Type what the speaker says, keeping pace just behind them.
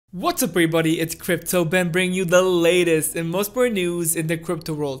What's up everybody, it's Crypto Ben bringing you the latest and most important news in the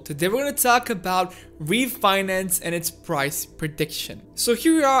crypto world. Today we're going to talk about Reef Finance and its price prediction. So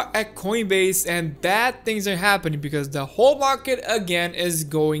here we are at Coinbase and bad things are happening because the whole market again is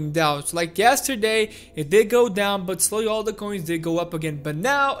going down. So like yesterday it did go down, but slowly all the coins did go up again. But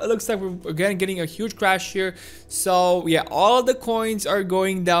now it looks like we're again getting a huge crash here. So yeah, all the coins are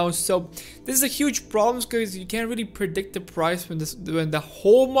going down. So this is a huge problem because you can't really predict the price when the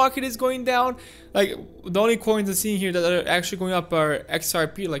whole market is going down. Like the only coins I'm seeing here that are actually going up are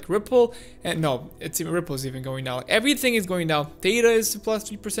XRP, like Ripple, and no, it's even Ripple's even going down. Like, everything is going down. Theta is plus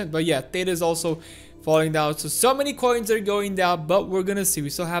 3%, but yeah, Theta is also falling down. So many coins are going down, but we're gonna see. We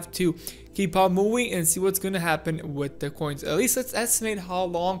still have to keep on moving and see what's gonna happen with the coins. At least let's estimate how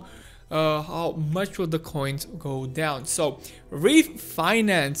much will the coins go down. So Reef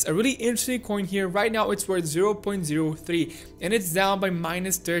Finance, a really interesting coin here. Right now it's worth 0.03 and it's down by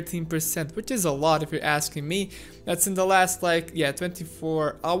minus 13%, which is a lot if you're asking me. That's in the last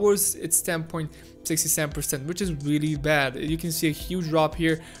 24 hours. It's 10.67%, which is really bad. You can see a huge drop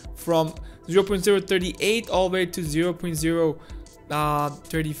here from 0.038 all the way to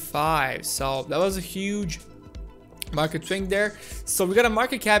 0.035. So that was a huge market swing there. So we got a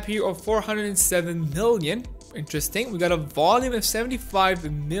market cap here of 407 million. Interesting. We got a volume of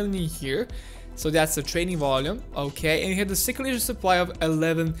 75 million here. So that's the trading volume. Okay. And we have the circulation supply of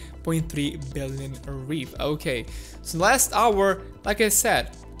 11.3 billion Reef. Okay. So last hour, like I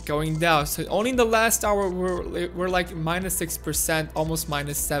said, going down. So only in the last hour we're like minus 6%, almost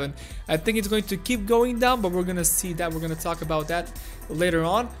minus 7. I think it's going to keep going down, but we're gonna see that. We're gonna talk about that later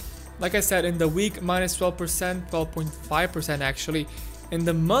on. Like I said, in the week, minus 12%, 12.5% actually. In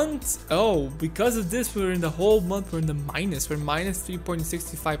the month, oh, because of this, we're in the whole month, we're in the minus. We're minus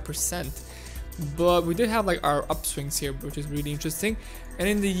 3.65%. But we did have like our upswings here, which is really interesting. And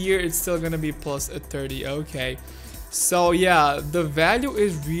in the year, it's still gonna be plus 30. Okay. So yeah, the value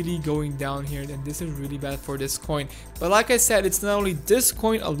is really going down here, and this is really bad for this coin. But like I said, it's not only this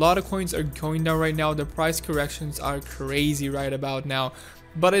coin, a lot of coins are going down right now. The price corrections are crazy right about now.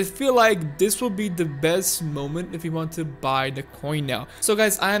 But I feel like this will be the best moment if you want to buy the coin now. So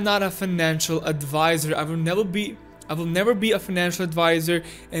guys, I am not a financial advisor. I will never be a financial advisor,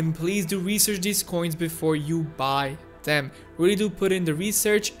 and please do research these coins before you buy them. Really do put in the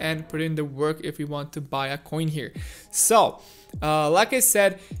research and put in the work if you want to buy a coin here. So like I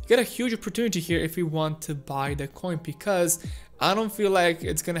said, you get a huge opportunity here if you want to buy the coin, because I don't feel like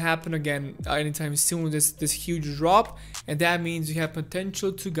it's gonna happen again anytime soon, this huge drop, and that means you have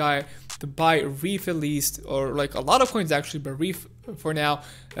potential to buy Reef at least, or like a lot of coins actually, but Reef for now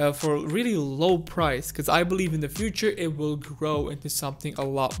for really low price, because I believe in the future it will grow into something a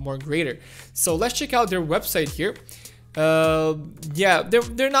lot more greater. So let's check out their website here. Yeah,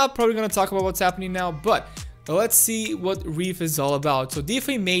 they're not probably gonna talk about what's happening now, but let's see what Reef is all about. So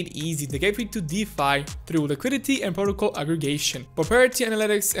DeFi made easy, the gateway to DeFi through liquidity and protocol aggregation, proprietary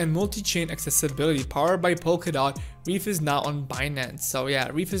analytics and multi-chain accessibility, powered by Polkadot. Reef is now on Binance. So yeah,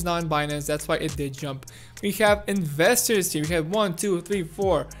 Reef is now on Binance, that's why it did jump. We have investors here. We have 1, 2, 3,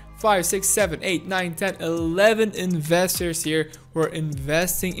 4, 5, 6, 7, 8, 9, 10, 11 investors here who are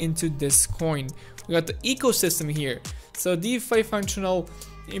investing into this coin. We got the ecosystem here. So DeFi functional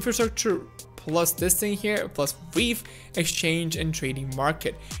infrastructure plus this thing here, plus Reef exchange and trading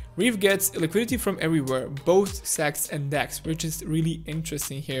market. Reef gets liquidity from everywhere, both SEX and DEX, which is really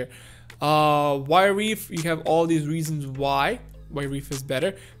interesting here. Why Reef? You have all these reasons why Reef is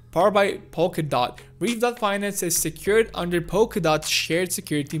better. Powered by Polkadot. Reef.finance is secured under Polkadot's shared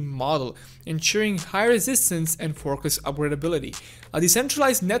security model, ensuring high resistance and forecast upgradability. A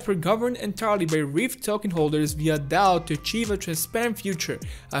decentralized network governed entirely by Reef token holders via DAO to achieve a transparent future,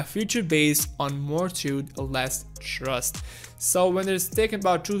 a future based on more truth, less trust. So when they're talking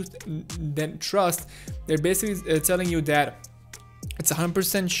about truth then trust, they're basically telling you that it's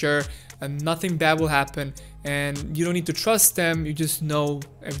 100% sure and nothing bad will happen, and you don't need to trust them. You just know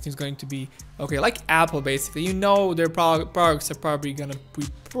everything's going to be okay. Like Apple, basically, you know their products are probably gonna be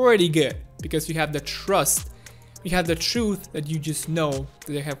pretty good because you have the trust, you have the truth that you just know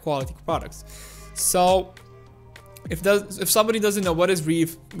that they have quality products. So if somebody doesn't know what is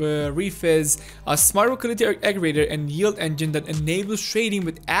Reef, Reef is a smart liquidity aggregator and yield engine that enables trading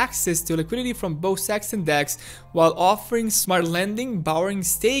with access to liquidity from both SEX and DEX, while offering smart lending, borrowing,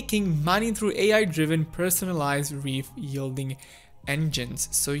 staking, mining through AI-driven personalized Reef yielding engines.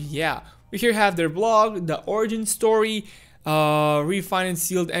 So yeah, we here have their blog, the origin story, refinance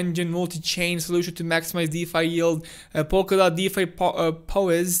yield engine, multi-chain solution to maximize DeFi yield. Polkadot DeFi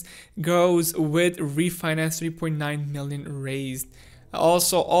POIS grows with refinance 3.9 million raised.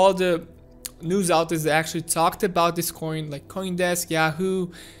 Also, all the news outlets that actually talked about this coin, like CoinDesk,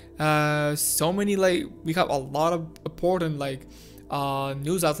 Yahoo, so many, like, we have a lot of important like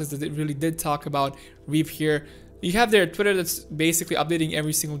news outlets that really did talk about Reef here. You have their Twitter that's basically updating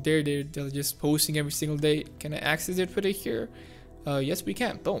every single day. They're just posting every single day. Can I access their Twitter here? Yes, we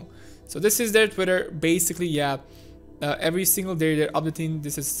can. Boom. So this is their Twitter. Basically, yeah, every single day they're updating.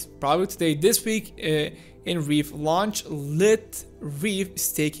 This is probably today. This week in Reef, launch lit Reef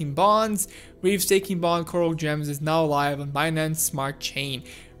staking bonds. Reef staking bond Coral Gems is now live on Binance Smart Chain.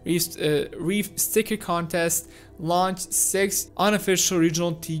 Reef sticker contest launched 6 unofficial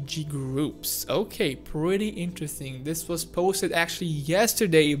regional TG groups. Okay, pretty interesting. This was posted actually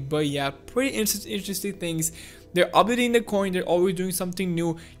yesterday, but yeah, pretty interesting things. They're updating the coin. They're always doing something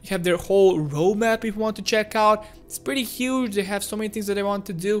new. You have their whole roadmap if you want to check out. It's pretty huge. They have so many things that they want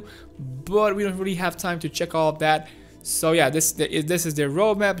to do, but we don't really have time to check all of that. So yeah, this is their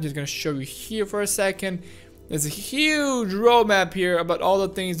roadmap. I'm just gonna show you here for a second. There's a huge roadmap here about all the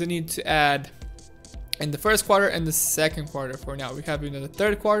things they need to add in the first quarter and the second quarter. For now, we have the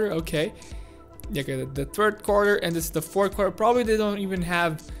third quarter. Okay, yeah, the third quarter, and this is the fourth quarter. Probably they don't even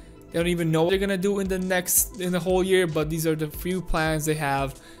know what they're gonna do in the whole year, but these are the few plans they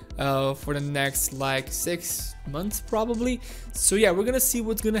have for the next like 6 months probably. So yeah, we're gonna see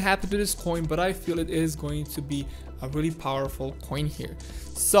what's gonna happen to this coin, but I feel it is going to be a really powerful coin here.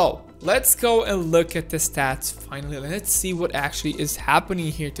 So let's go and look at the stats finally. Let's see what actually is happening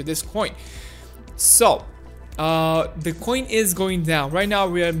here to this coin. So the coin is going down. Right now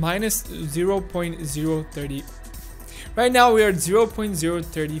we are at minus 0.030. Right now we are at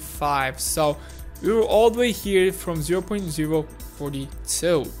 0.035. So we were all the way here from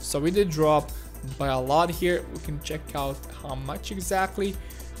 0.042. So we did drop by a lot here. We can check out how much exactly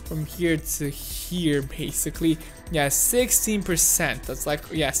from here to here. Basically, yeah, 16%. That's like,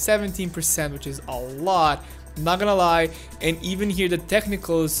 yeah, 17%, which is a lot. I'm not gonna lie. And even here, the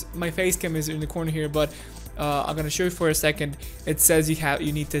technicals, my face cam is in the corner here, but I'm gonna show you for a second. It says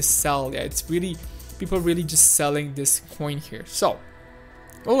you need to sell. Yeah, it's really, people really just selling this coin here. So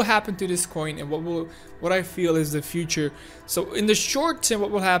what will happen to this coin, and what I feel is the future? So in the short term, what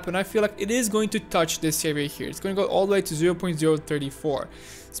will happen? I feel like it is going to touch this area here. It's going to go all the way to 0.034.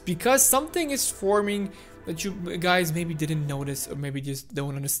 It's because something is forming that you guys maybe didn't notice, or maybe just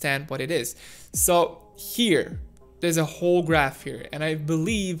don't understand what it is. So here, there's a whole graph here, and I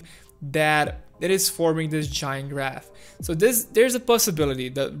believe that it is forming this giant graph. So there's a possibility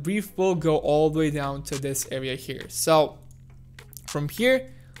that Reef will go all the way down to this area here. So from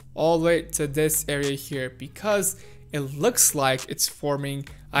here all the way to this area here, because it looks like it's forming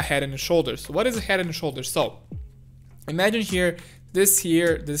a head and a shoulder. So what is a head and a shoulder? So imagine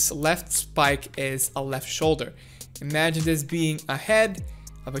this left spike is a left shoulder. Imagine this being a head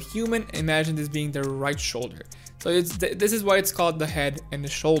of a human. Imagine this being the right shoulder. So this is why it's called the head and the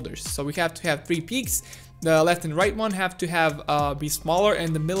shoulders. So we have to have 3 peaks. The left and right one have to have be smaller,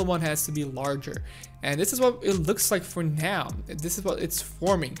 and the middle one has to be larger. And this is what it looks like for now. This is what it's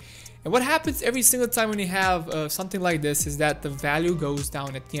forming. And what happens every single time when you have something like this is that the value goes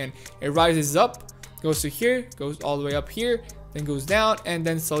down at the end. It rises up, goes to here, goes all the way up here, then goes down, and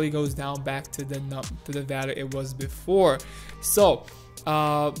then slowly goes down back to the value it was before. So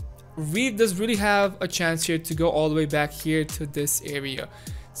Reef does really have a chance here to go all the way back here to this area.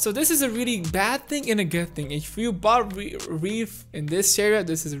 So this is a really bad thing and a good thing. If you bought Reef in this area,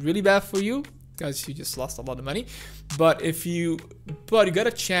 this is really bad for you because you just lost a lot of money. But you got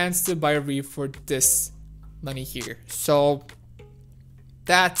a chance to buy a Reef for this money here. So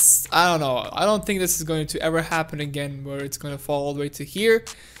that's, I don't know. I don't think this is going to ever happen again, where it's going to fall all the way to here.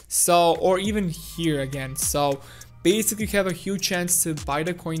 So, or even here again. So basically you have a huge chance to buy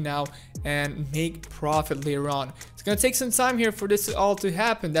the coin now and make profit later on. It's gonna take some time here for this all to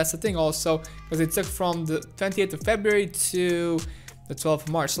happen. That's the thing also, because it took from the 28th of February to the 12th of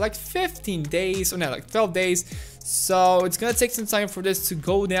March, so like 15 days, or not, like 12 days. So it's gonna take some time for this to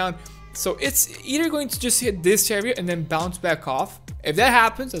go down. So it's either going to just hit this area and then bounce back off. If that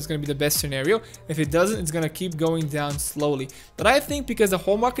happens, that's going to be the best scenario. If it doesn't, it's going to keep going down slowly. But I think because the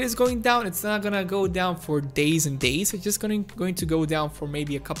whole market is going down, it's not going to go down for days and days. It's just going to go down for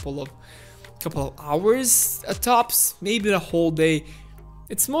maybe a couple of hours at tops, maybe the whole day.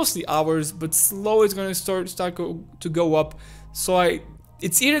 It's mostly hours, but slow is going to start to go up. So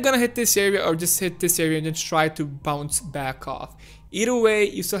it's either going to hit this area or just hit this area and then try to bounce back off. Either way,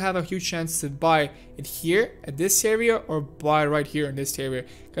 you still have a huge chance to buy it here at this area or buy right here in this area,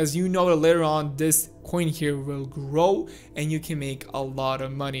 because you know that later on this coin here will grow and you can make a lot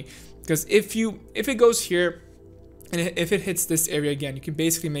of money. Because if it goes here And if it hits this area again, you can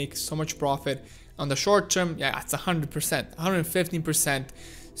basically make so much profit on the short term. Yeah, it's 100%, 115%.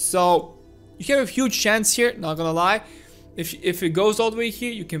 So you have a huge chance here, not gonna lie. If it goes all the way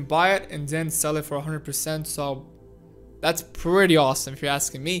here, you can buy it and then sell it for 100%. So that's pretty awesome if you're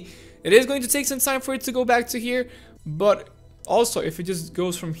asking me. It is going to take some time for it to go back to here, but also if it just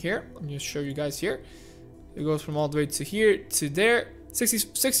goes from here, let me just show you guys here. It goes from all the way to here to there.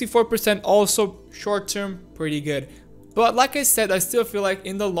 64% also short term, pretty good. But like I said, I still feel like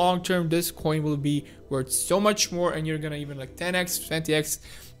in the long term, this coin will be worth so much more, and you're gonna even like 10x, 20x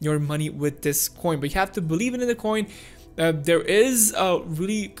your money with this coin. But you have to believe in the coin. There is a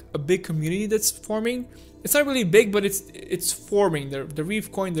big community that's forming. It's not really big, but it's forming. The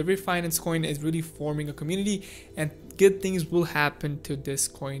Reef coin, the Reef Finance coin is really forming a community, and good things will happen to this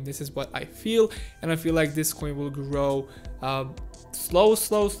coin. This is what I feel, and I feel like this coin will grow slow,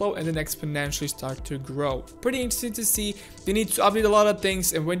 and then exponentially start to grow. Pretty interesting to see. They need to update a lot of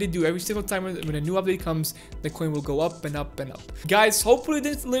things, and when they do, every single time when a new update comes, the coin will go up and up and up. Guys, hopefully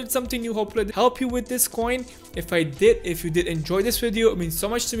this learned something new. Hopefully it helped you with this coin. If you did enjoy this video, it means so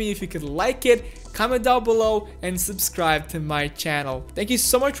much to me. If you could like it, comment down below, and subscribe to my channel. Thank you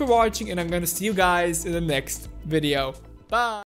so much for watching, and I'm gonna see you guys in the next video. Bye.